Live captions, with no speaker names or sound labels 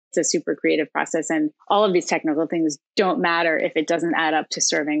It's a super creative process. And all of these technical things don't matter if it doesn't add up to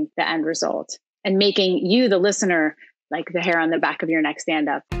serving the end result and making you, the listener, like the hair on the back of your neck stand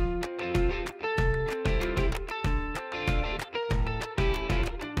up.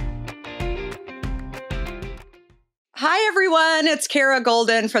 Hi, everyone. It's Kara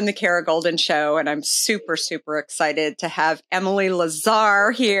Goldin from The Kara Goldin Show, and I'm super, super excited to have Emily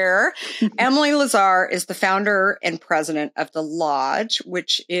Lazar here. Emily Lazar is the founder and president of The Lodge,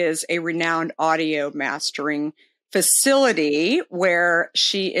 which is a renowned audio mastering facility where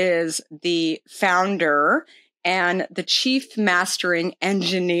she is the founder and the chief mastering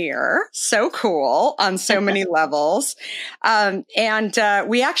engineer. So cool on so many levels.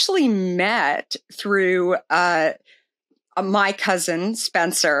 We actually met through my cousin,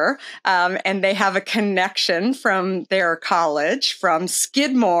 Spencer, and they have a connection from their college, from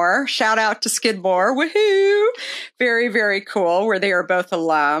Skidmore. Shout out to Skidmore. Woohoo! Very, very cool, where they are both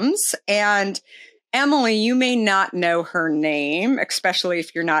alums. And Emily, you may not know her name, especially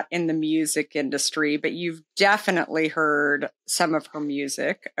if you're not in the music industry, but you've definitely heard some of her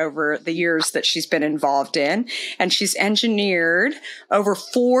music over the years that she's been involved in. And she's engineered over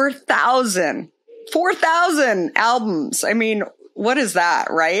 4,000 albums. I mean, what is that,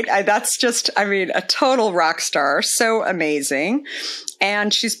 right? That's just, a total rock star. So amazing.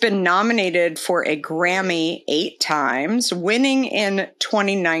 And she's been nominated for a Grammy 8 times, winning in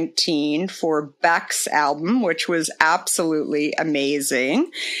 2019 for Beck's album, which was absolutely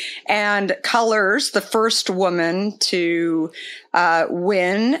amazing. And Colors, the first woman to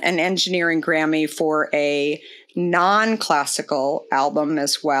win an engineering Grammy for a non-classical album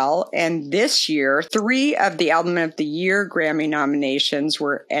as well. And this year, 3 of the Album of the Year Grammy nominations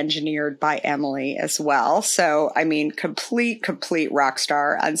were engineered by Emily as well. So, complete rock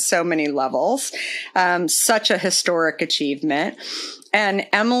star on so many levels. Such a historic achievement. And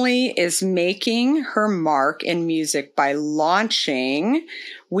Emily is making her mark in music by launching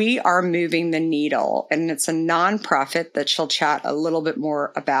We Are Moving the Needle. And it's a nonprofit that she'll chat a little bit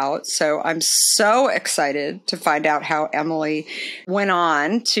more about. So I'm so excited to find out how Emily went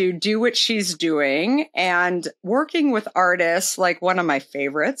on to do what she's doing and working with artists like one of my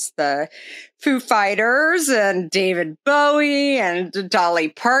favorites, the Foo Fighters and David Bowie and Dolly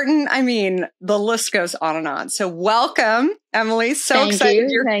Parton. The list goes on and on. So welcome, Emily. So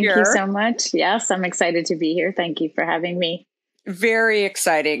excited you're here. Thank you so much. Yes, I'm excited to be here. Thank you for having me. Very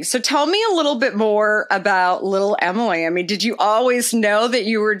exciting. So tell me a little bit more about little Emily. Did you always know that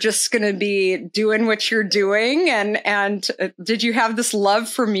you were just going to be doing what you're doing? And did you have this love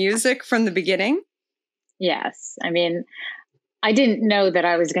for music from the beginning? Yes. I didn't know that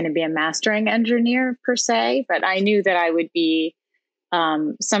I was going to be a mastering engineer per se, but I knew that I would be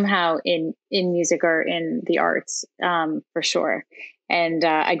somehow in music or in the arts for sure. And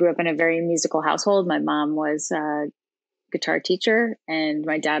I grew up in a very musical household. My mom was a guitar teacher and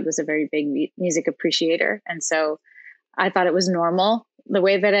my dad was a very big music appreciator. And so I thought it was normal the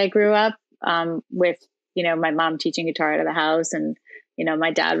way that I grew up with, my mom teaching guitar out of the house and,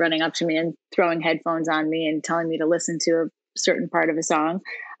 my dad running up to me and throwing headphones on me and telling me to listen to a certain part of a song.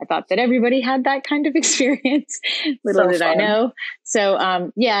 I thought that everybody had that kind of experience. Little did I know. So,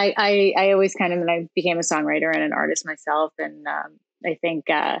 I always and I became a songwriter and an artist myself. And I think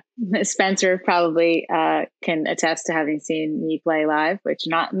Spencer probably can attest to having seen me play live, which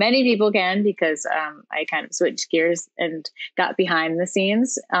not many people can because I kind of switched gears and got behind the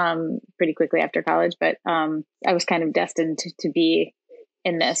scenes pretty quickly after college. But I was kind of destined to be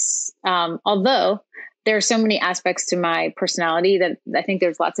in this. Although there are so many aspects to my personality that I think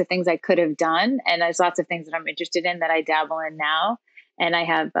there's lots of things I could have done. And there's lots of things that I'm interested in that I dabble in now. And I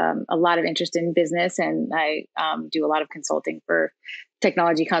have a lot of interest in business and I do a lot of consulting for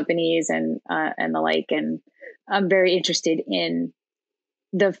technology companies and the like. And I'm very interested in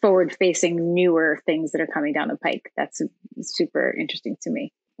the forward facing newer things that are coming down the pike. That's super interesting to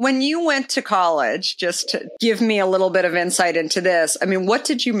me. When you went to college, just to give me a little bit of insight into this, what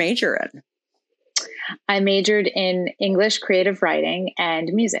did you major in? I majored in English creative writing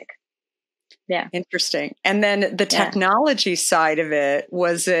and music. Yeah. Interesting. And then the technology side of it,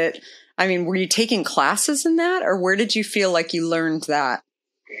 was it, were you taking classes in that or where did you feel like you learned that?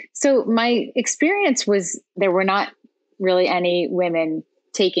 So my experience was there were not really any women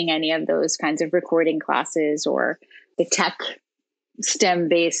taking any of those kinds of recording classes or the tech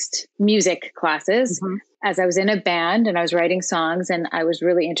STEM-based music classes. Mm-hmm. As I was in a band and I was writing songs and I was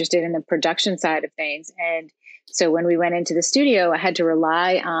really interested in the production side of things. And so when we went into the studio, I had to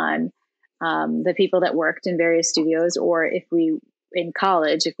rely on the people that worked in various studios, or if we in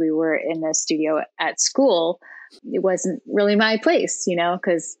college, if we were in the studio at school, it wasn't really my place,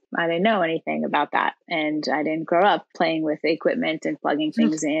 because I didn't know anything about that. And I didn't grow up playing with equipment and plugging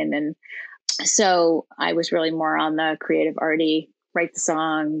things in. And so I was really more on the creative, arty, write the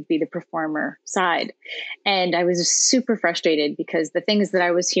song, be the performer side. And I was super frustrated because the things that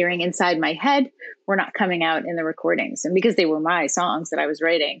I was hearing inside my head were not coming out in the recordings. And because they were my songs that I was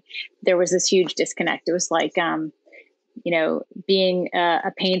writing, there was this huge disconnect. It was like, being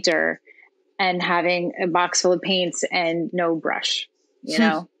a painter and having a box full of paints and no brush,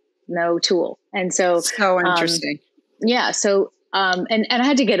 no tool. And so interesting. So and I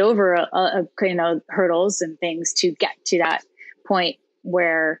had to get over hurdles and things to get to that point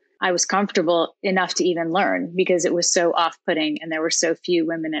where I was comfortable enough to even learn, because it was so off-putting and there were so few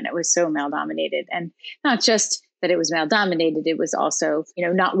women and it was so male dominated. And not just that it was male dominated, it was also,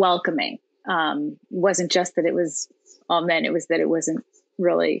 not welcoming. It wasn't just that it was all men, it was that it wasn't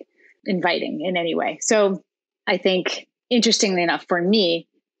really inviting in any way. So I think, interestingly enough for me,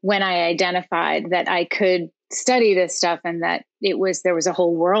 when I identified that I could study this stuff and that there was a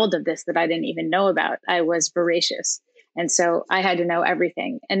whole world of this that I didn't even know about, I was voracious. And so I had to know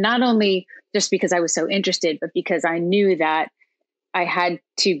everything. And not only just because I was so interested, but because I knew that I had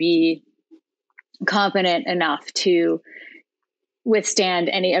to be competent enough to withstand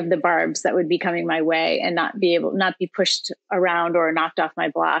any of the barbs that would be coming my way and not be pushed around or knocked off my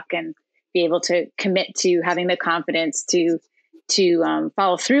block, and be able to commit to having the confidence to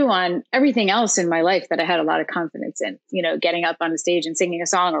follow through on everything else in my life that I had a lot of confidence in. Getting up on the stage and singing a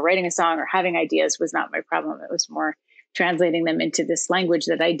song or writing a song or having ideas was not my problem. It was more translating them into this language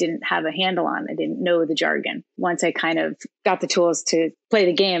that I didn't have a handle on. I didn't know the jargon. Once I kind of got the tools to play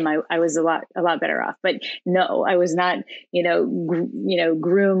the game, I was a lot better off. But no, I was not,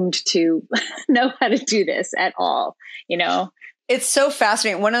 groomed to know how to do this at all. It's so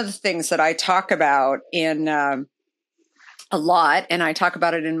fascinating. One of the things that I talk about in a lot, and I talk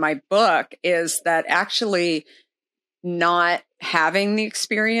about it in my book, is that actually not having the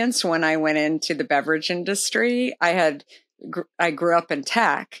experience when I went into the beverage industry, I grew up in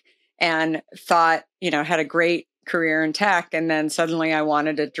tech and thought, had a great career in tech. And then suddenly I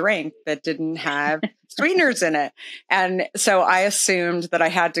wanted a drink that didn't have sweeteners in it. And so I assumed that I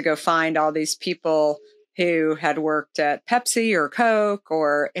had to go find all these people who had worked at Pepsi or Coke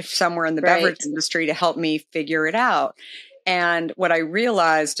or if somewhere in the beverage industry to help me figure it out. And what I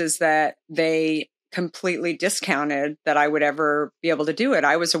realized is that they completely discounted that I would ever be able to do it.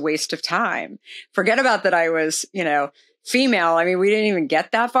 I was a waste of time. Forget about that I was, female. I mean, we didn't even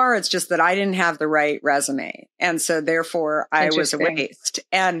get that far. It's just that I didn't have the right resume. And so therefore I was a waste.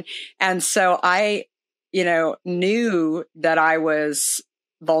 And so I, knew that I was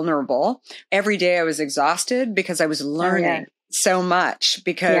vulnerable. Every day I was exhausted because I was learning so much,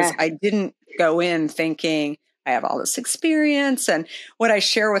 because I didn't go in thinking, I have all this experience. And what I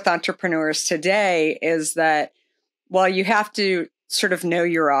share with entrepreneurs today is that while you have to sort of know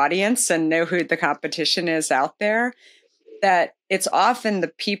your audience and know who the competition is out there, that it's often the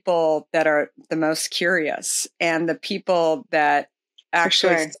people that are the most curious and the people that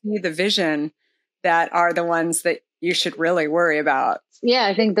actually see the vision that are the ones that you should really worry about. Yeah,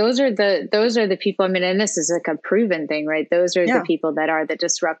 I think those are the people. I mean, and this is like a proven thing, right? Those are the people that are the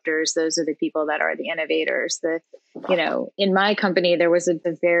disruptors. Those are the people that are the innovators. In my company, there was a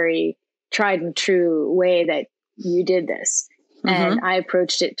very tried and true way that you did this. And I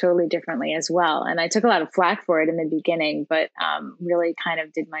approached it totally differently as well. And I took a lot of flack for it in the beginning, but really kind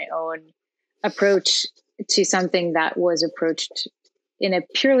of did my own approach to something that was approached in a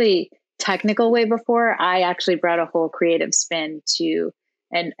purely technical way before. I actually brought a whole creative spin to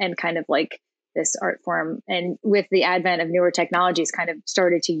and kind of like this art form, and with the advent of newer technologies kind of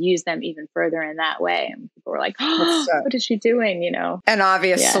started to use them even further in that way. And people were like, oh, what is she doing? And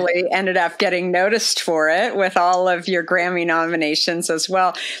obviously ended up getting noticed for it with all of your Grammy nominations as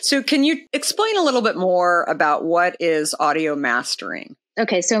well. So can you explain a little bit more about what is audio mastering?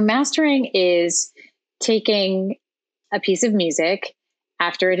 Okay. So mastering is taking a piece of music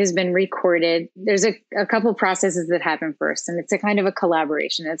after it has been recorded. There's a couple processes that happen first, and it's a kind of a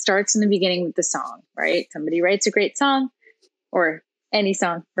collaboration. It starts in the beginning with the song, right? Somebody writes a great song, or any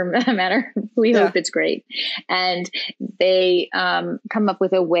song for that matter. We hope it's great. And they come up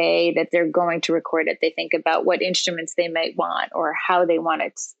with a way that they're going to record it. They think about what instruments they might want or how they want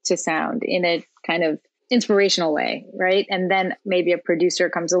it to sound in a kind of inspirational way, right? And then maybe a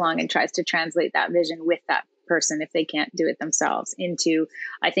producer comes along and tries to translate that vision with that person if they can't do it themselves, into,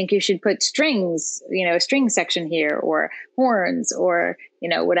 I think you should put strings, a string section here, or horns, or,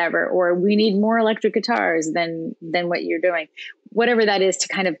 whatever, or we need more electric guitars than what you're doing, whatever that is, to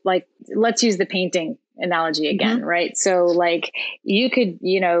kind of like, let's use the painting analogy again, mm-hmm. right? So like you could,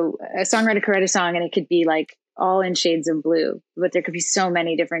 a songwriter could write a song and it could be like all in shades of blue, but there could be so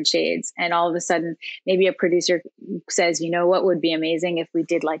many different shades. And all of a sudden, maybe a producer says, what would be amazing if we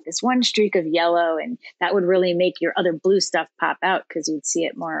did like this one streak of yellow, and that would really make your other blue stuff pop out because you'd see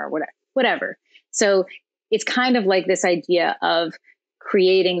it more, or whatever. So it's kind of like this idea of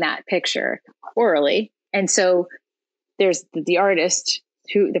creating that picture orally. And so there's the artist,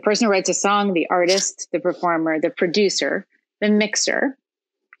 the person who writes a song, the artist, the performer, the producer, the mixer,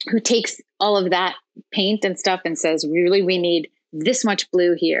 who takes all of that paint and stuff and says, really, we need this much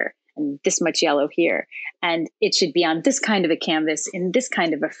blue here and this much yellow here. And it should be on this kind of a canvas in this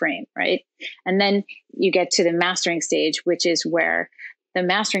kind of a frame, right? And then you get to the mastering stage, which is where the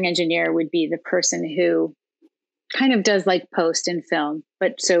mastering engineer would be the person who kind of does like post and film.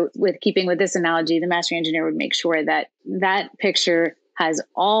 But so keeping with this analogy, the mastering engineer would make sure that that picture has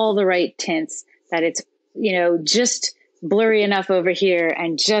all the right tints, that it's, just blurry enough over here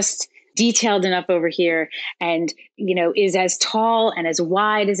and just detailed enough over here, and, is as tall and as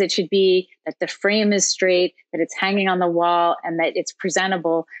wide as it should be, that the frame is straight, that it's hanging on the wall, and that it's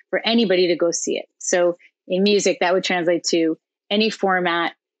presentable for anybody to go see it. So in music, that would translate to any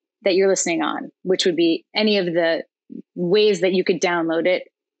format that you're listening on, which would be any of the ways that you could download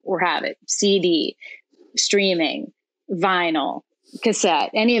it or have it: CD, streaming, vinyl, cassette,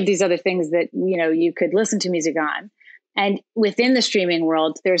 any of these other things that, you could listen to music on. And within the streaming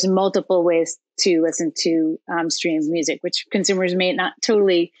world, there's multiple ways to listen to streamed music, which consumers may not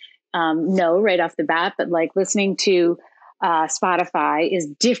totally know right off the bat. But like listening to Spotify is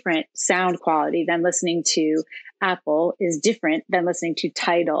different sound quality than listening to Apple, is different than listening to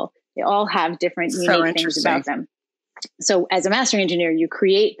Tidal. They all have different unique things about them. So as a mastering engineer, you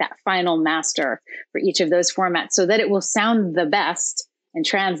create that final master for each of those formats so that it will sound the best and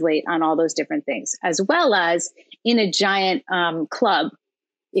translate on all those different things, as well as in a giant club,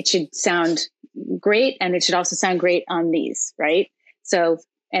 it should sound great. And it should also sound great on these, right? So,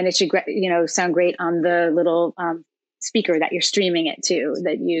 and it should, sound great on the little speaker that you're streaming it to,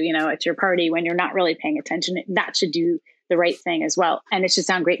 that at your party when you're not really paying attention, that should do the right thing as well. And it should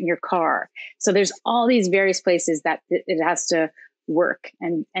sound great in your car. So there's all these various places that it has to work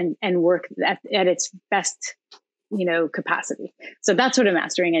and work at its best capacity. So that's what a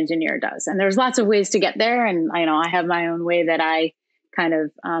mastering engineer does. And there's lots of ways to get there. And I have my own way that I kind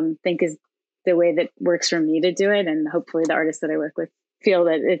of think is the way that works for me to do it. And hopefully the artists that I work with feel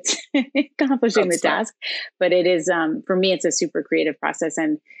that it's accomplishing the task. But it is, for me, it's a super creative process,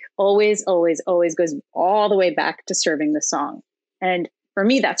 and always, always, always goes all the way back to serving the song. And for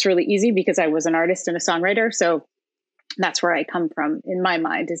me, that's really easy because I was an artist and a songwriter. So that's where I come from in my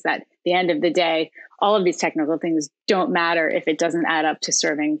mind, is that at the end of the day, all of these technical things don't matter if it doesn't add up to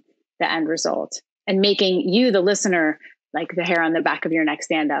serving the end result and making you, the listener, like the hair on the back of your neck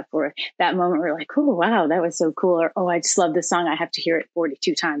stand up, or that moment where you're like, oh, wow, that was so cool. Or, oh, I just love this song. I have to hear it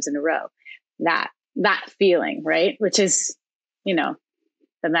 42 times in a row. That feeling, right? Which is,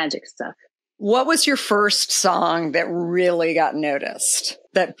 the magic stuff. What was your first song that really got noticed,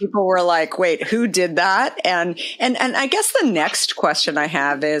 that people were like, wait, who did that? And I guess the next question I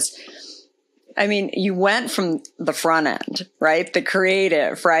have is, you went from the front end, right? The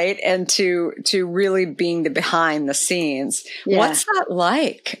creative, right? And to really being the behind the scenes. Yeah. What's that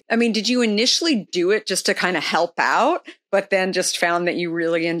like? Did you initially do it just to kind of help out, but then just found that you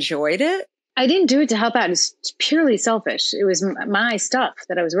really enjoyed it? I didn't do it to help out. It's purely selfish. It was my stuff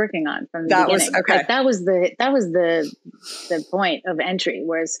that I was working on from the beginning. Like, that was the point of entry,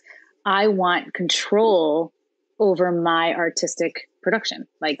 was I want control over my artistic production.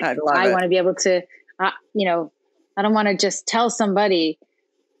 Like, I want to be able to, I don't want to just tell somebody,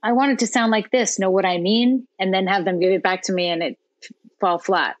 I want it to sound like this, know what I mean, and then have them give it back to me and it fall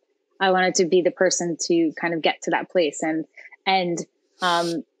flat. I wanted to be the person to kind of get to that place. And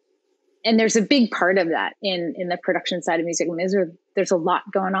there's a big part of that in the production side of music. There's a lot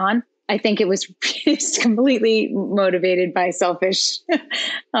going on. I think it was completely motivated by selfish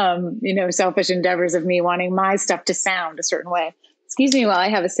endeavors of me wanting my stuff to sound a certain way. Excuse me while I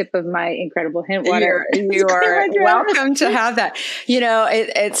have a sip of my incredible hint water. You are welcome to have that.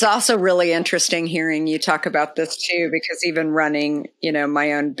 It's also really interesting hearing you talk about this too, because even running,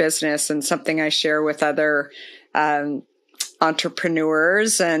 my own business, and something I share with other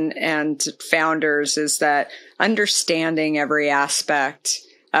entrepreneurs and founders, is that understanding every aspect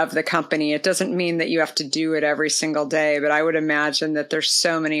of the company. It doesn't mean that you have to do it every single day, but I would imagine that there's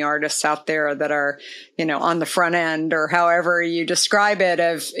so many artists out there that are, on the front end or however you describe it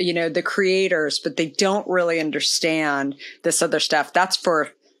of, the creators, but they don't really understand this other stuff. That's for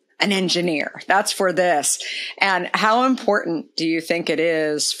an engineer. That's for this. And how important do you think it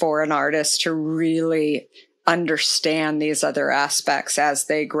is for an artist to really understand these other aspects as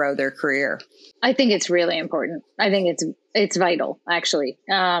they grow their career? I think it's really important. I think it's vital, actually.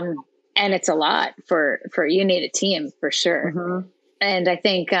 And it's a lot for you need a team for sure. Mm-hmm. And I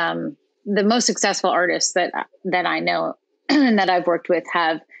think the most successful artists that I know and that I've worked with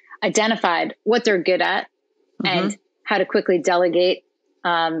have identified what they're good at and how to quickly delegate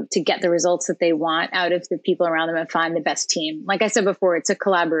to get the results that they want out of the people around them and find the best team. Like I said before, it's a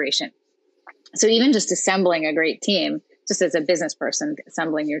collaboration. So even just assembling a great team, just as a business person,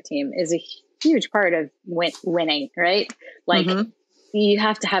 assembling your team is a huge part of winning, right? Like you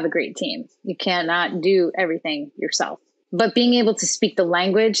have to have a great team. You cannot do everything yourself. But being able to speak the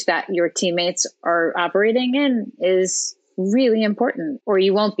language that your teammates are operating in is really important, or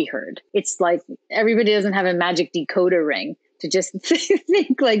you won't be heard. It's like everybody doesn't have a magic decoder ring to just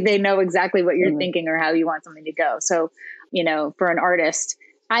think like they know exactly what you're thinking or how you want something to go. So, for an artist,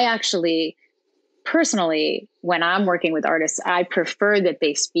 I actually personally, when I'm working with artists, I prefer that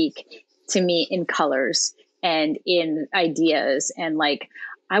they speak to me in colors and in ideas. And like,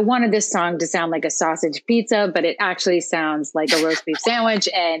 I wanted this song to sound like a sausage pizza, but it actually sounds like a roast beef sandwich,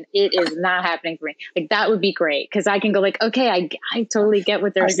 and it is not happening for me. Like that would be great, because I can go like, okay, I totally get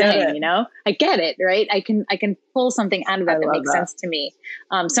what they're saying. I get it, right? I can pull something out of that that makes sense to me.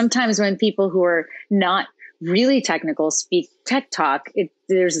 Sometimes when people who are not really technical speak tech talk,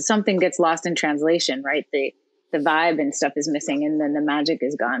 there's something gets lost in translation, right? The vibe and stuff is missing, and then the magic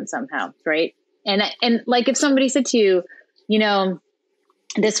is gone somehow, right? And like if somebody said to you,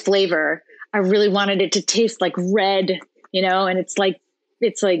 this flavor, I really wanted it to taste like red, and it's like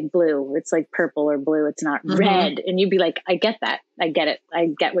blue, it's like purple or blue, it's not red, and you'd be like, I get that, I get it, I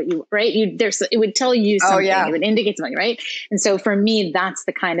get what you, right? It would tell you something, it would indicate something, right? And so for me, that's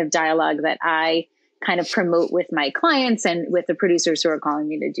the kind of dialogue that I kind of promote with my clients and with the producers who are calling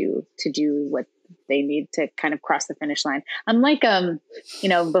me to do what they need to kind of cross the finish line. I'm like,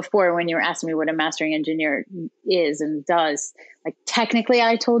 before when you were asking me what a mastering engineer is and does, like technically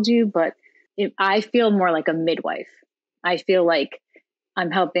I told you, but I feel more like a midwife. I feel like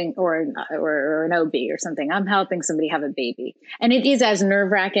I'm helping, or an OB or something. I'm helping somebody have a baby. And it is as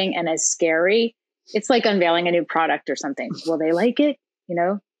nerve-wracking and as scary. It's like unveiling a new product or something. Will they like it?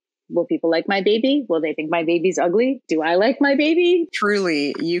 Will people like my baby? Will they think my baby's ugly? Do I like my baby?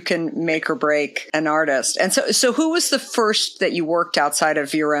 Truly, you can make or break an artist. And so who was the first that you worked outside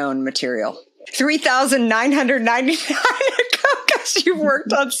of your own material? 3,999 because you've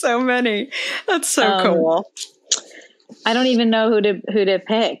worked on so many. That's so cool. I don't even know who to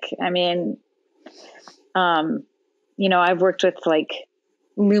pick. I mean, I've worked with like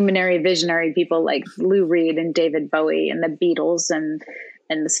luminary visionary people like Lou Reed and David Bowie and the Beatles and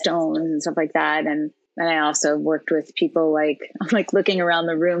the Stones and stuff like that. And I also worked with people I'm like looking around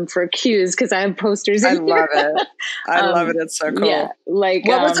the room for cues because I have posters. I love it. I love it. It's so cool. Yeah,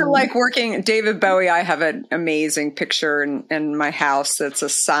 what was it like working David Bowie? I have an amazing picture in my house that's a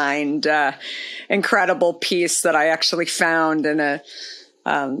signed, incredible piece that I actually found in a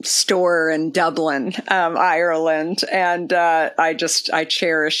store in Dublin, Ireland. And I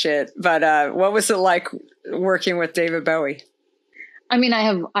cherish it. But what was it like working with David Bowie? I mean, I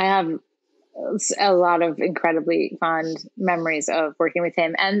have a lot of incredibly fond memories of working with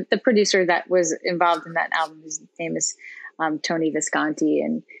him, and the producer that was involved in that album, his name is Tony Visconti,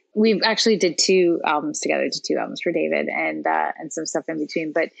 and we've actually did 2 albums together, did 2 albums for David and some stuff in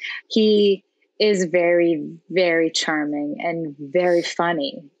between. But he is very, very charming and very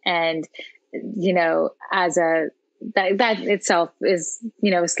funny, and that itself is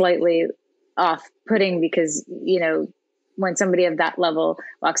slightly off-putting because when somebody of that level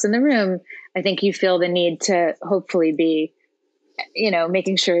walks in the room, I think you feel the need to hopefully be,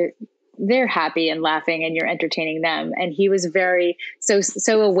 making sure they're happy and laughing and you're entertaining them. And he was very,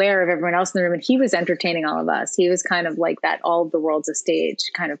 so aware of everyone else in the room, and he was entertaining all of us. He was kind of like that, all of the world's a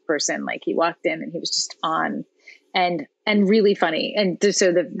stage kind of person. Like he walked in and he was just on and really funny. And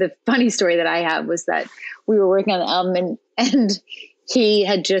so the funny story that I have was that we were working on the album and he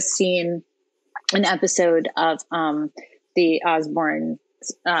had just seen an episode of, the Osbourne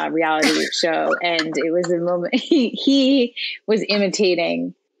reality show, and it was the moment he was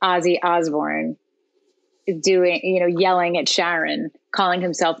imitating Ozzy Osbourne yelling at Sharon, calling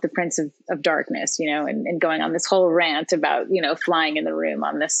himself the Prince of Darkness, and going on this whole rant about, flying in the room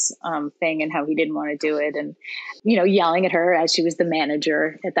on this thing and how he didn't want to do it. And, yelling at her as she was the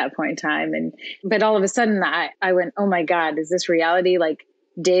manager at that point in time. But all of a sudden I went, oh my God, is this reality? Like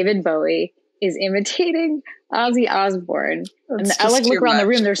David Bowie is imitating Ozzy Osbourne. And I look around the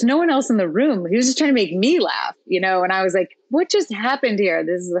room. There's no one else in the room. He was just trying to make me laugh, and I was like, what just happened here?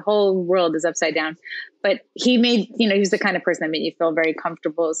 The whole world is upside down. But he made, he's the kind of person that made you feel very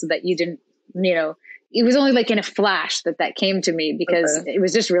comfortable so that you didn't, it was only like in a flash that came to me because it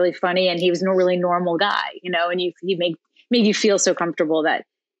was just really funny. And he was no really normal guy, and he made you feel so comfortable that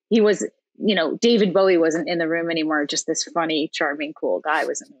he was, David Bowie wasn't in the room anymore. Just this funny, charming, cool guy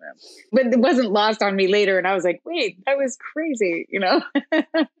was in the room. But it wasn't lost on me later. And I was like, wait, that was crazy,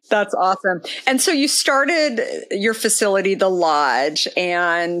 That's awesome. And so you started your facility, the Lodge.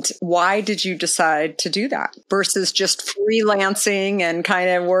 And why did you decide to do that versus just freelancing and kind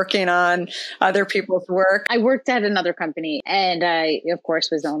of working on other people's work? I worked at another company, and I, of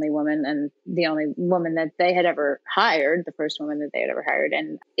course, was the only woman and the only woman that they had ever hired, the first woman that they had ever hired.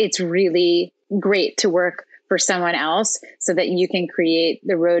 And it's really great to work for someone else so that you can create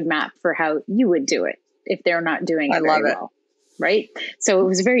the roadmap for how you would do it if they're not doing it very well. Right. So it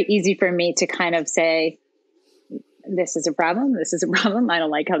was very easy for me to kind of say, this is a problem. This is a problem. I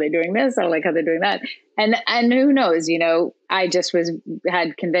don't like how they're doing this. I don't like how they're doing that. And who knows, I just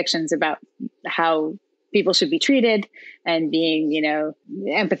had convictions about how people should be treated and being,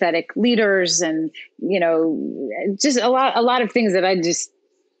 empathetic leaders and, just a lot of things that I just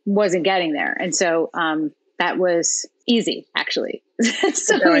wasn't getting there. And so, that was easy actually.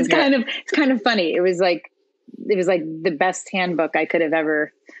 So it's kind of funny. It was like the best handbook I could have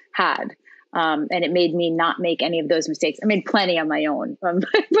ever had. And it made me not make any of those mistakes. I made plenty on my own, but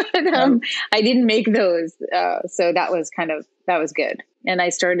I didn't make those. So that was good. And I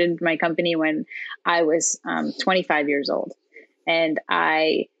started my company when I was 25 years old. And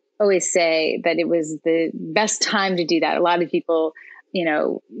I always say that it was the best time to do that. A lot of people,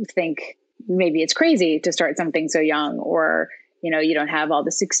 think maybe it's crazy to start something so young, or, you don't have all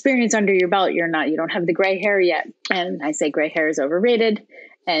this experience under your belt. You don't have the gray hair yet. And I say gray hair is overrated.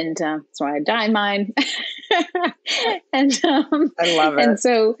 And that's why I dye mine. And I love it. And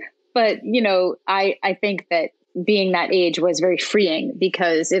so, but, I think that being that age was very freeing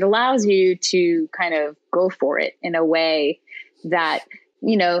because it allows you to kind of go for it in a way that,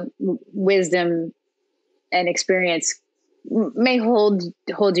 wisdom and experience may hold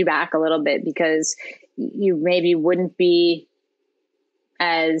you back a little bit because you maybe wouldn't be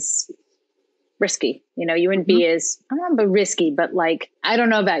as risky. You wouldn't be as, I don't know, risky, but like, I don't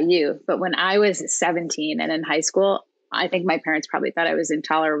know about you, but when I was 17 and in high school, I think my parents probably thought I was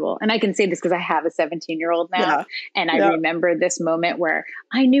intolerable. And I can say this because I have a 17-year-old now. Yeah. And I remember this moment where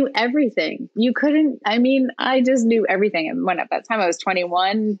I knew everything. I just knew everything. And when at that time I was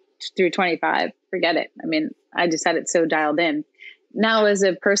 21 through 25, forget it. I just had it so dialed in. Now, as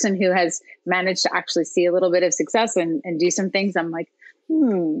a person who has managed to actually see a little bit of success and do some things, I'm like,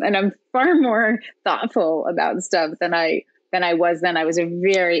 and I'm far more thoughtful about stuff than I was then. I was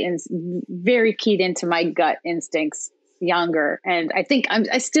very keyed into my gut instincts younger. And I think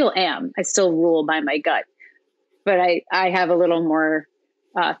I still am. I still rule by my gut, but I have a little more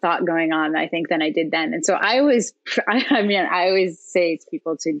thought going on, I think, than I did then. And so I always say to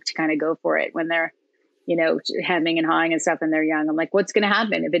people to kind of go for it when they're, hemming and hawing and stuff and they're young. I'm like, what's going to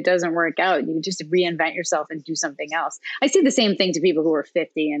happen if it doesn't work out? You just reinvent yourself and do something else. I say the same thing to people who are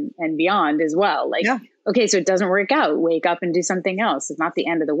 50 and beyond as well. Like, okay, so it doesn't work out. Wake up and do something else. It's not the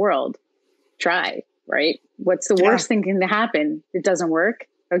end of the world. Try, right? What's the worst thing can happen? It doesn't work.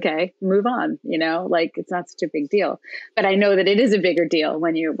 Okay, move on. It's not such a big deal. But I know that it is a bigger deal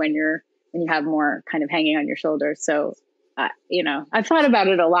when you have more kind of hanging on your shoulders. So I've thought about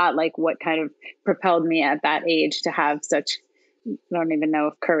it a lot, like what kind of propelled me at that age to have such, I don't even know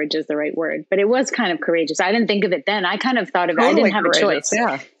if courage is the right word, but it was kind of courageous. I didn't think of it then. I kind of thought of it. I didn't have a choice.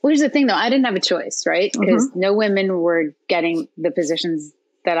 Yeah. Well, here's the thing though. I didn't have a choice, right? Because no women were getting the positions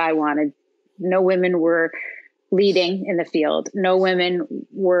that I wanted. No women were leading in the field. No women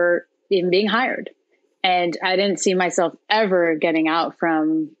were even being hired. And I didn't see myself ever getting out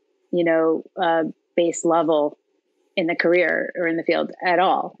from, base level in the career or in the field at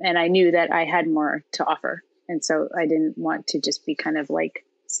all. And I knew that I had more to offer. And so I didn't want to just be kind of like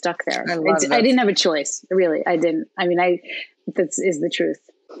stuck there. I didn't have a choice. Really. I didn't. That is the truth.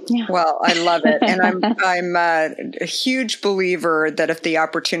 Yeah. Well, I love it. And I'm a huge believer that if the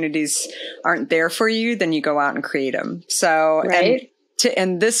opportunities aren't there for you, then you go out and create them. So, right.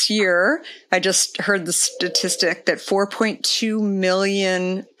 and this year, I just heard the statistic that 4.2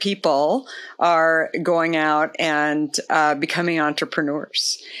 million people are going out and becoming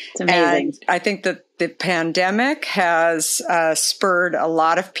entrepreneurs. It's amazing. And I think that the pandemic has spurred a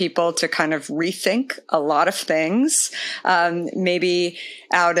lot of people to kind of rethink a lot of things, maybe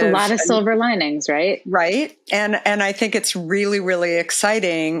out of a lot of silver linings, right? Right. And I think it's really, really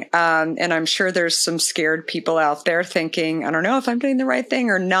exciting. And I'm sure there's some scared people out there thinking, I don't know if I'm doing the right thing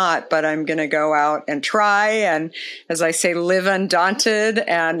or not, but I'm going to go out and try. And as I say, live undaunted.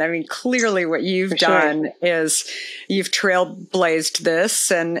 And I mean, clearly what you've done is you've trailblazed this.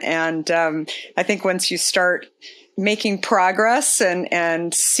 And I think once you start making progress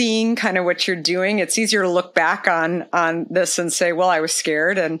and seeing kind of what you're doing, it's easier to look back on this and say, well, I was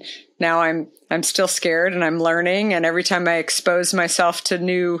scared and now I'm still scared and I'm learning. And every time I expose myself to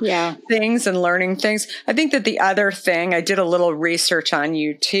new things and learning things, I think that the other thing, I did a little research on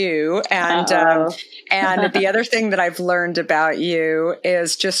you too. And the other thing that I've learned about you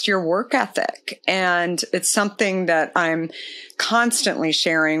is just your work ethic. And it's something that I'm constantly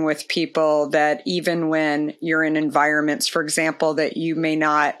sharing with people, that even when you're in environments, for example, that you may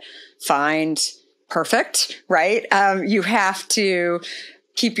not find perfect, right? You have to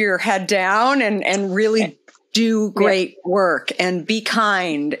keep your head down and really do great work and be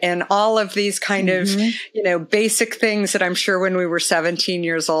kind and all of these kind of, basic things that I'm sure when we were 17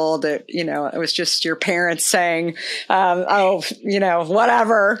 years old, it was just your parents saying, whatever,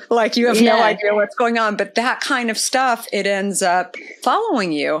 like you have no idea what's going on. But that kind of stuff, it ends up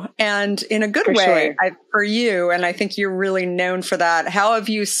following you, and in a good way for you. And I think you're really known for that. How have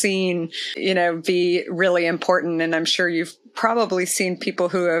you seen, be really important? And I'm sure you've probably seen people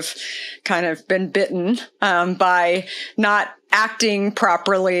who have kind of been bitten by not acting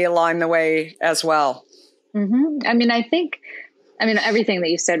properly along the way as well. Mm-hmm. I mean, everything that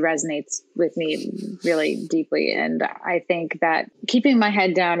you said resonates with me really deeply. And I think that keeping my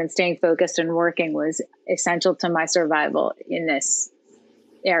head down and staying focused and working was essential to my survival in this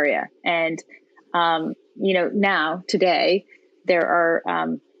area. And, now today, there are,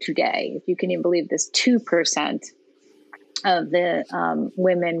 if you can even believe this, 2% of the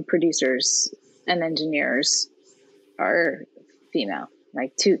women producers and engineers are female.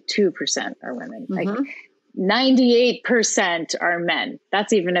 Like 2% are women. Mm-hmm. Like 98% are men.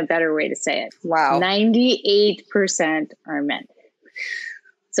 That's even a better way to say it. Wow. 98% are men.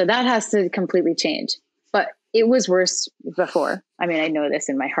 So that has to completely change. But it was worse before. I mean, I know this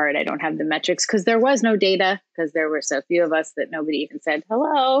in my heart. I don't have the metrics because there was no data, because there were so few of us that nobody even said,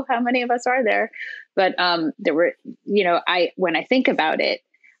 hello, how many of us are there? But there were, when I think about it,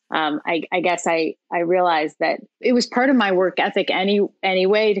 I guess I realized that it was part of my work ethic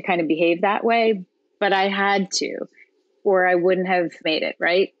anyway to kind of behave that way, but I had to, or I wouldn't have made it,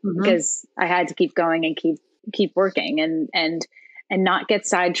 right? Mm-hmm. Because I had to keep going and keep working and not get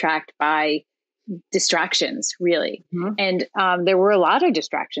sidetracked by distractions, really. Mm-hmm. And there were a lot of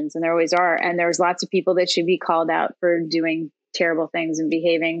distractions, and there always are. And there's lots of people that should be called out for doing terrible things and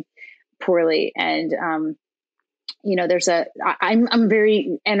behaving poorly. And I'm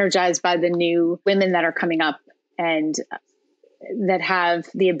very energized by the new women that are coming up and that have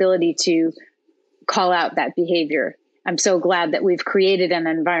the ability to call out that behavior. I'm so glad that we've created an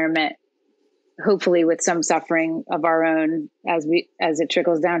environment, hopefully with some suffering of our own as it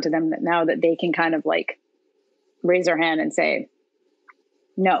trickles down to them, that now that they can kind of like raise their hand and say,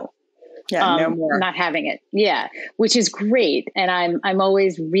 no. No more. Not having it. Yeah. Which is great. And I'm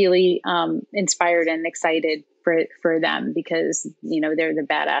always really inspired and excited for them, because, they're the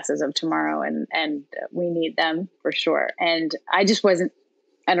badasses of tomorrow, and we need them for sure. And I just wasn't,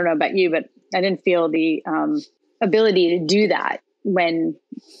 I don't know about you, but I didn't feel the ability to do that when,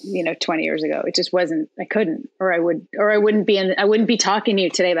 20 years ago. It just wasn't, I couldn't, I wouldn't be talking to you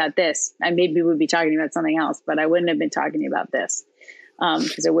today about this. I maybe would be talking about something else, but I wouldn't have been talking to you about this.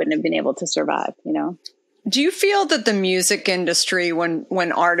 Because I wouldn't have been able to survive, Do you feel that the music industry,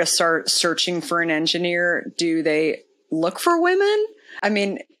 when artists are searching for an engineer, do they look for women? I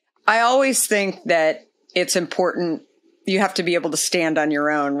mean, I always think that it's important. You have to be able to stand on your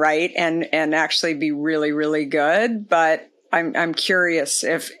own, right? And actually be really, really good. But I'm curious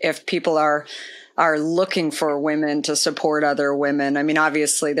if people are looking for women to support other women. I mean,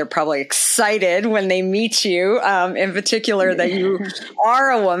 obviously, they're probably excited when they meet you, in particular, that you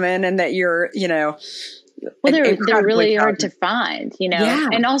are a woman and that you're, well, they're really hard to find, Yeah,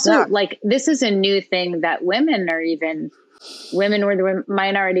 and also like this is a new thing that women were the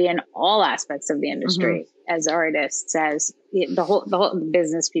minority in all aspects of the industry, as artists, as the whole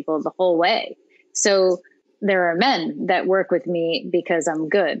business people, the whole way. So there are men that work with me because I'm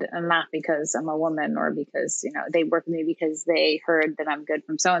good and not because I'm a woman, or because, they work with me because they heard that I'm good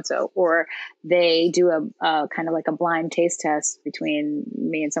from so-and-so, or they do a kind of like a blind taste test between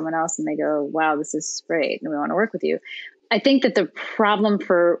me and someone else. And they go, wow, this is great, and we want to work with you. I think that the problem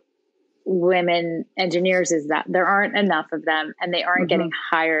for women engineers is that there aren't enough of them, and they aren't getting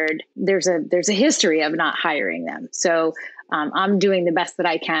hired. There's a history of not hiring them. So I'm doing the best that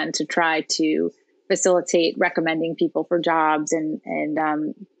I can to try to facilitate recommending people for jobs and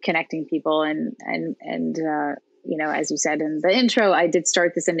connecting people. And as you said in the intro, I did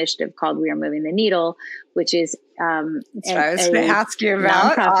start this initiative called We Are Moving the Needle, which is I was going to ask you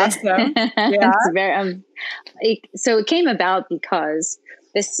about. Awesome. Yeah. It's very, so it came about because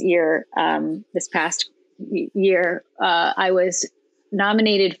this year, this past year, I was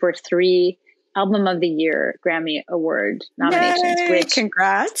nominated for 3 Album of the Year Grammy Award nominations. Yay, which,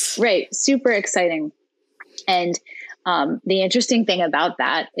 congrats! Right, super exciting. And the interesting thing about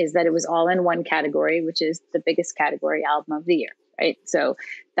that is that it was all in one category, which is the biggest category, Album of the Year. Right, so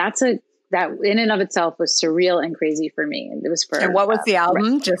that in and of itself was surreal and crazy for me. And it was for. And what was the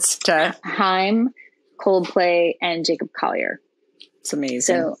album? Just Haim, Coldplay, and Jacob Collier. It's amazing.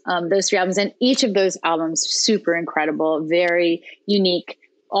 So those 3 albums, and each of those albums, super incredible, very unique,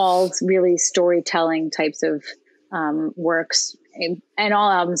 all really storytelling types of works, and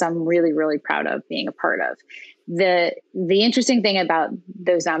all albums I'm really, really proud of being a part of. The interesting thing about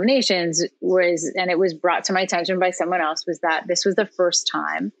those nominations was, and it was brought to my attention by someone else, was that this was the first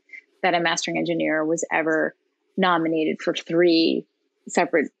time that a mastering engineer was ever nominated for 3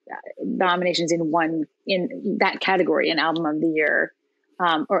 separate nominations in that category, an Album of the Year,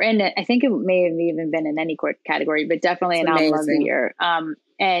 I think it may have even been in any category, but definitely an Album of the Year.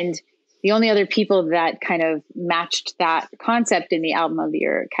 And the only other people that kind of matched that concept in the Album of the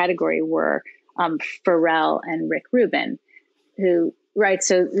Year category were Pharrell and Rick Rubin, so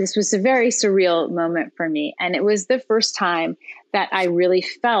this was a very surreal moment for me. And it was the first time that I really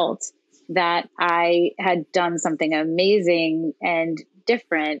felt that I had done something amazing and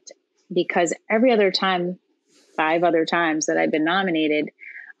different, because every other time, 5 other times that I've been nominated,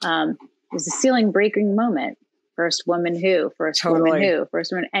 it was a ceiling breaking moment. First woman who, first woman who,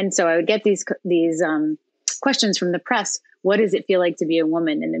 first woman. And so I would get these questions from the press. What does it feel like to be a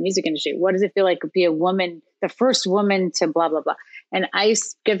woman in the music industry? What does it feel like to be a woman, the first woman to blah, blah, blah. And I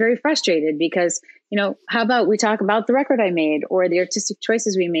get very frustrated because, how about we talk about the record I made, or the artistic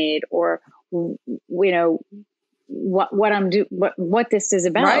choices we made, or, what this is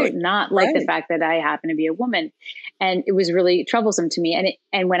about, right. Not like the fact that I happen to be a woman. And it was really troublesome to me.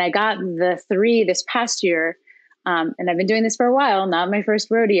 And when I got the 3 this past year, and I've been doing this for a while, not my first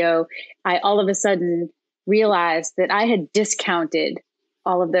rodeo, I all of a sudden realized that I had discounted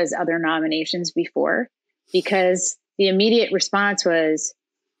all of those other nominations before, because the immediate response was,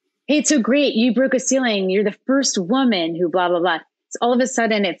 hey, it's so great. You broke a ceiling. You're the first woman who blah, blah, blah. So all of a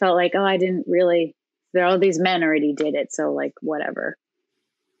sudden it felt like, I didn't really, all these men already did it. So like, whatever.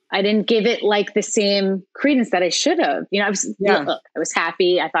 I didn't give it like the same credence that I should have. I was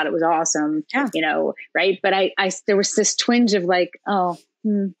happy. I thought it was awesome, right. But there was this twinge of like,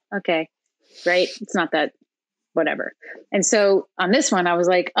 okay, right. It's not that, whatever. And so on this one, I was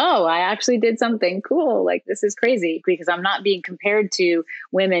like, I actually did something cool. Like, this is crazy, because I'm not being compared to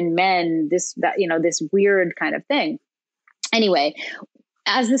women, men, this weird kind of thing. Anyway,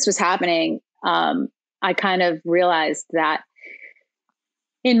 as this was happening, I kind of realized that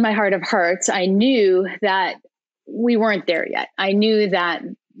in my heart of hearts, I knew that we weren't there yet. I knew that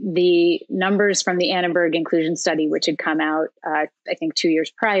the numbers from the Annenberg inclusion study, which had come out, I think 2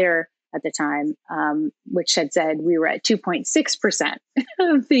 years prior at the time, which had said we were at 2.6%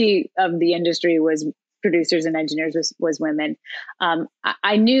 of the industry was producers and engineers was women.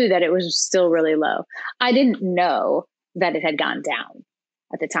 I knew that it was still really low. I didn't know that it had gone down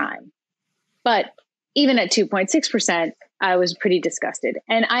at the time, but even at 2.6%, I was pretty disgusted.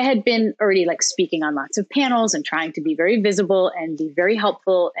 And I had been already like speaking on lots of panels and trying to be very visible and be very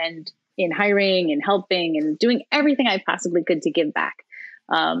helpful, and in hiring and helping and doing everything I possibly could to give back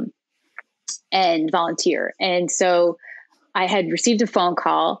and volunteer. And so I had received a phone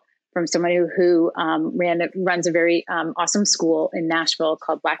call from someone who runs a very awesome school in Nashville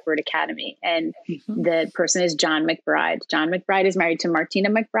called Blackbird Academy. And the person is John McBride. John McBride is married to Martina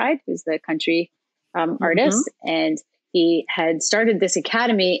McBride, who's the country artist. And he had started this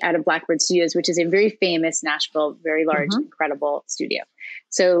academy out of Blackbird Studios, which is a very famous Nashville, very large, incredible studio.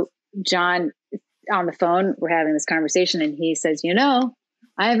 So John, on the phone, we're having this conversation, and he says,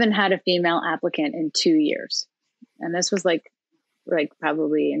 I haven't had a female applicant in 2 years. And this was like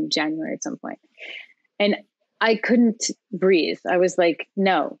probably in January at some point. And I couldn't breathe. I was like,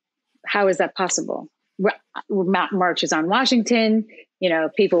 no, how is that possible? Marches on Washington,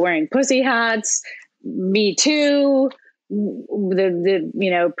 people wearing pussy hats, Me Too,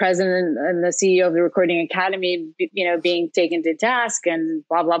 the president and the CEO of the Recording Academy, being taken to task and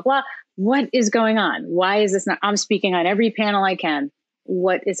blah, blah, blah. What is going on? Why is this not? I'm speaking on every panel I can.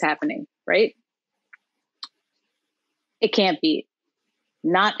 What is happening? Right? It can't be.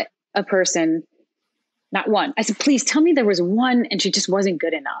 Not a person, not one. I said, please tell me there was one and she just wasn't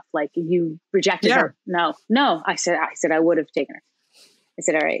good enough. Like you rejected her. No. I said, I would have taken her. I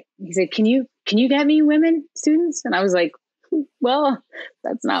said, all right. He said, can you get me women students? And I was like, well,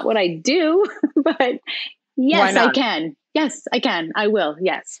 that's not what I do, but yes, I can. Yes, I can. I will.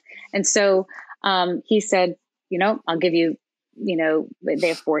 Yes. And so, he said, I'll give you, they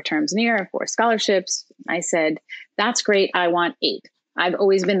have 4 terms in the year, 4 scholarships. I said, that's great. I want 8. I've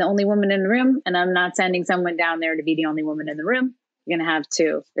always been the only woman in the room, and I'm not sending someone down there to be the only woman in the room. You're going to have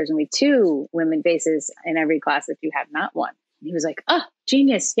 2. There's going to be 2 women faces in every class if you have not one. And he was like, oh,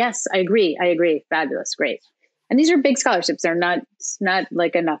 genius. Yes, I agree. Fabulous. Great. And these are big scholarships. They're not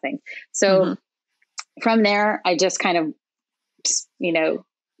like a nothing. So from there, I just kind of,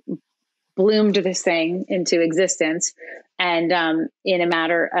 bloomed this thing into existence. And in a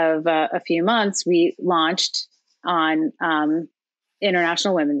matter of a few months, we launched on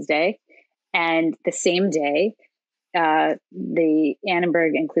International Women's Day. And the same day, the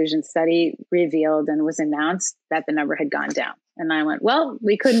Annenberg inclusion study revealed and was announced that the number had gone down. And I went, well,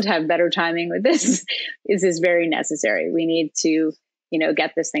 we couldn't have better timing with this. This is very necessary. We need to,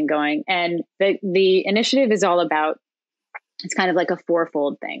 get this thing going. And the initiative is all about, it's kind of like a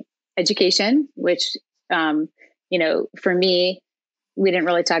 4-fold thing. Education, which, for me, we didn't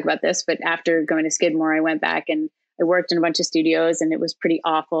really talk about this, but after going to Skidmore, I went back and I worked in a bunch of studios and it was pretty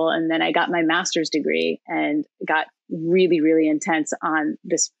awful. And then I got my master's degree and got really, really intense on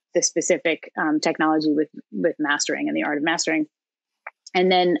this specific technology with mastering and the art of mastering. And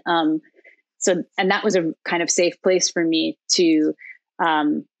then, and that was a kind of safe place for me to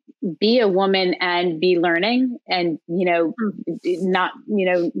be a woman and be learning and, not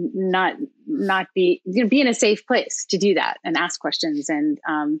be, be in a safe place to do that and ask questions and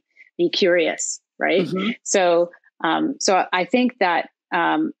be curious. Right. So I think that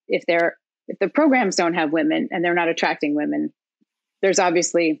if the programs don't have women and they're not attracting women, there's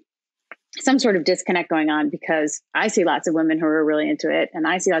obviously some sort of disconnect going on, because I see lots of women who are really into it and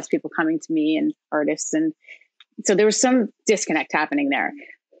I see lots of people coming to me and artists. And so there was some disconnect happening there.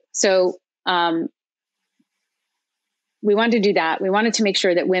 So we wanted to do that. We wanted to make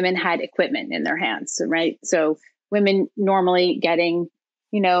sure that women had equipment in their hands. Right. So women normally getting,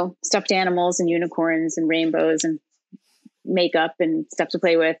 stuffed animals and unicorns and rainbows and makeup and stuff to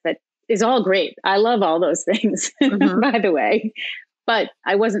play with. That is all great. I love all those things, by the way. But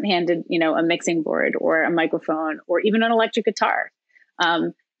I wasn't handed, a mixing board or a microphone or even an electric guitar.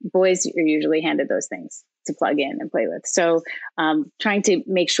 Boys are usually handed those things to plug in and play with. So trying to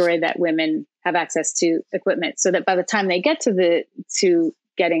make sure that women have access to equipment so that by the time they get to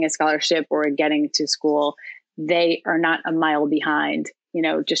getting a scholarship or getting to school, they are not a mile behind,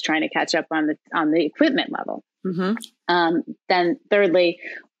 just trying to catch up on the equipment level. Then thirdly,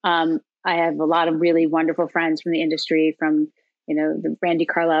 I have a lot of really wonderful friends from the industry, from, the Brandi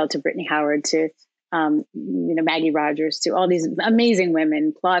Carlile to Brittany Howard to, Maggie Rogers, to all these amazing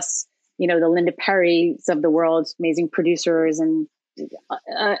women, plus, the Linda Perrys of the world, amazing producers, and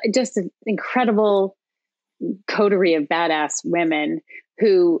just an incredible coterie of badass women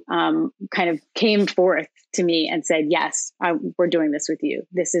who kind of came forth to me and said, yes, we're doing this with you.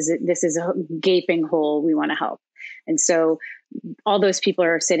 This is a gaping hole. We want to help. And so all those people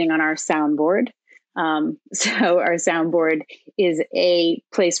are sitting on our soundboard. So our soundboard is a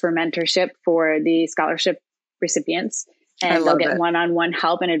place for mentorship for the scholarship recipients. And they'll get one-on-one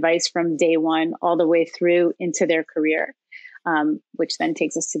help and advice from day one all the way through into their career, which then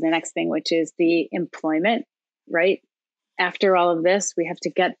takes us to the next thing, which is the employment, right? After all of this, we have to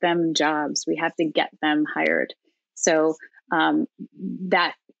get them jobs. We have to get them hired. So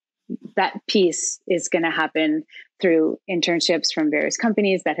that piece is going to happen through internships from various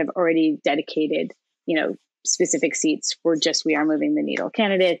companies that have already dedicated, specific seats for just We Are Moving the Needle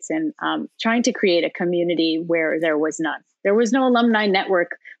candidates, and trying to create a community where there was none. There was no alumni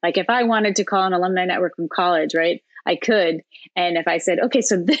network. Like if I wanted to call an alumni network from college, right, I could. And if I said, okay,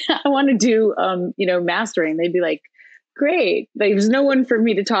 so I want to do, mastering, they'd be like, great. There was no one for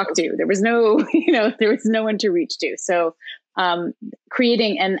me to talk to. There was no, there was no one to reach to. So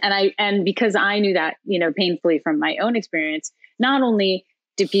creating, and because I knew that, painfully from my own experience, not only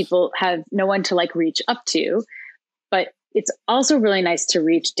do people have no one to like reach up to? But it's also really nice to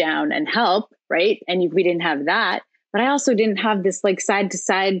reach down and help, right? And we didn't have that. But I also didn't have this like side to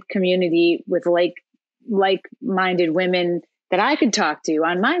side community with like-minded women that I could talk to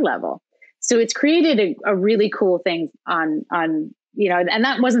on my level. So it's created a really cool thing on, and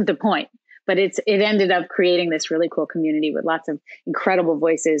that wasn't the point, but it ended up creating this really cool community with lots of incredible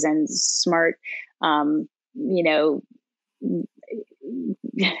voices and smart,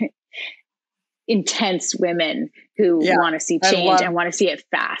 intense women who want to see change and want to see it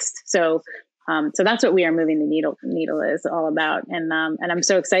fast. So that's what We Are Moving the Needle is all about. And I'm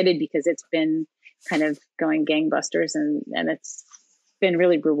so excited because it's been kind of going gangbusters and it's been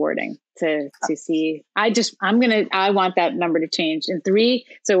really rewarding to see. I want that number to change in 3.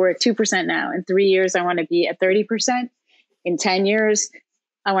 So we're at 2% now. In 3 years, I want to be at 30%. In 10 years,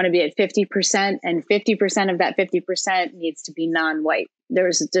 I want to be at 50%, and 50% of that 50% needs to be non-white.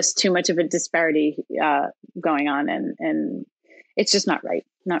 There's just too much of a disparity going on, and it's just not right.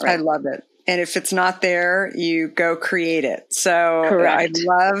 Not right. I love it. And if it's not there, you go create it. So correct. I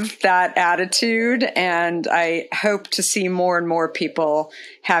love that attitude. And I hope to see more and more people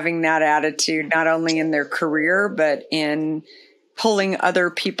having that attitude, not only in their career, but in pulling other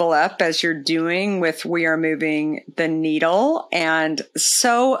people up as you're doing with We Are Moving the Needle. And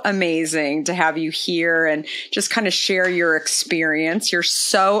so amazing to have you here and just kind of share your experience. You're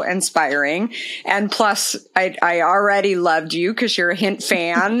so inspiring. And plus, I already loved you because you're a Hint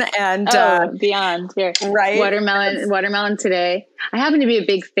fan. And beyond here. Right. Watermelon today. I happen to be a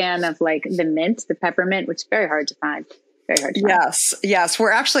big fan of like the mint, the peppermint, which is very hard to find. Yes.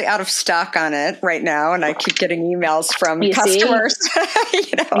 We're actually out of stock on it right now, and I keep getting emails from customers.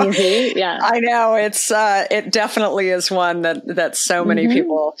 Yeah, I know it definitely is one that so many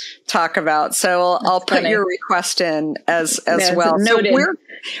people talk about. So I'll put your request in as well. Noted. So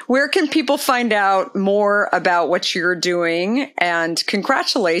where can people find out more about what you're doing? And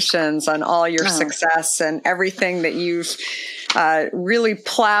congratulations on all your success and everything that you've really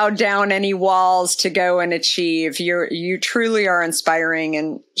plowed down any walls to go and achieve. You truly are inspiring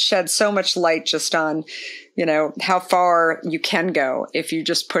and shed so much light just on, how far you can go if you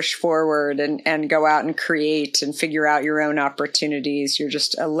just push forward and go out and create and figure out your own opportunities. You're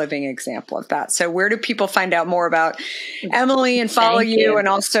just a living example of that. So where do people find out more about Emily and follow you? And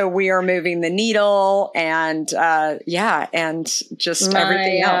also We Are Moving the Needle and just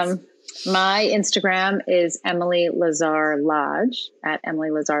everything else. My Instagram is Emily Lazar Lodge at Emily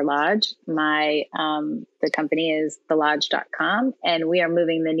Lazar Lodge. My the company is thelodge.com, and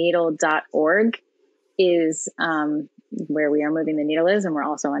wearemovingtheneedle.org is where We Are Moving the Needle is, and we're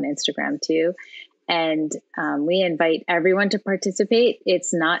also on Instagram too. And we invite everyone to participate.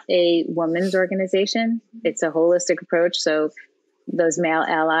 It's not a women's organization; it's a holistic approach. So those male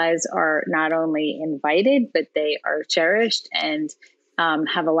allies are not only invited, but they are cherished and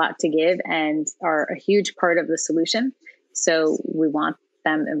have a lot to give and are a huge part of the solution. So we want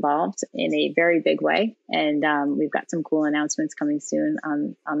them involved in a very big way. And we've got some cool announcements coming soon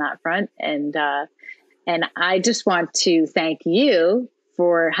on that front. And I just want to thank you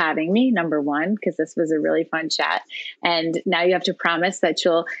for having me, number one, because this was a really fun chat. And now you have to promise that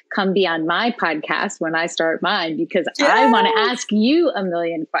you'll come be on my podcast when I start mine, because I want to ask you a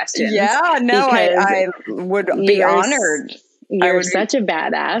million questions. Yeah, no, I would be honored. You're such a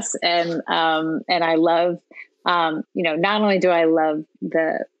badass. And I love, not only do I love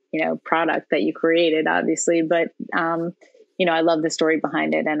the, product that you created, obviously, but, I love the story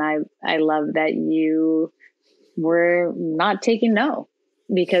behind it. And I love that you were not taking no,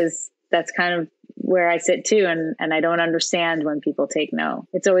 because that's kind of where I sit too. And I don't understand when people take no.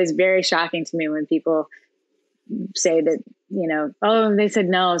 It's always very shocking to me when people say that, they said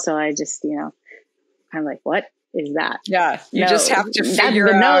no. So I just, I'm like, what is that? Yeah. You just have to figure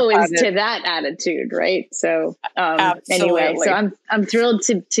out. No is to that attitude. Right. So, anyway, so I'm thrilled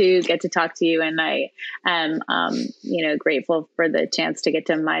to get to talk to you. And I am, grateful for the chance to get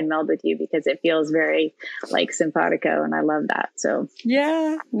to mind meld with you, because it feels very like simpatico, and I love that. So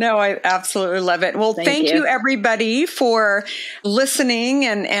yeah, no, I absolutely love it. Well, thank you everybody for listening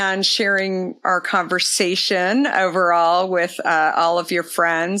and sharing our conversation overall with all of your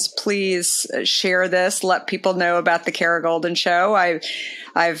friends. Please share this, let people know about the Kara Goldin Show.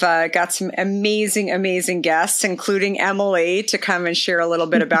 I've got some amazing guests, including Emily, to come and share a little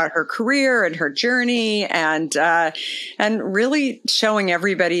bit about her career and her journey, and really showing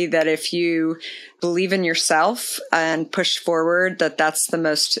everybody that if you believe in yourself and push forward, that's the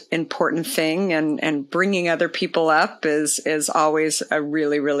most important thing. And bringing other people up is always a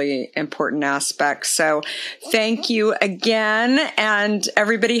really, really important aspect. So thank you again. And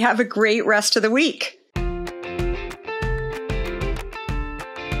everybody have a great rest of the week.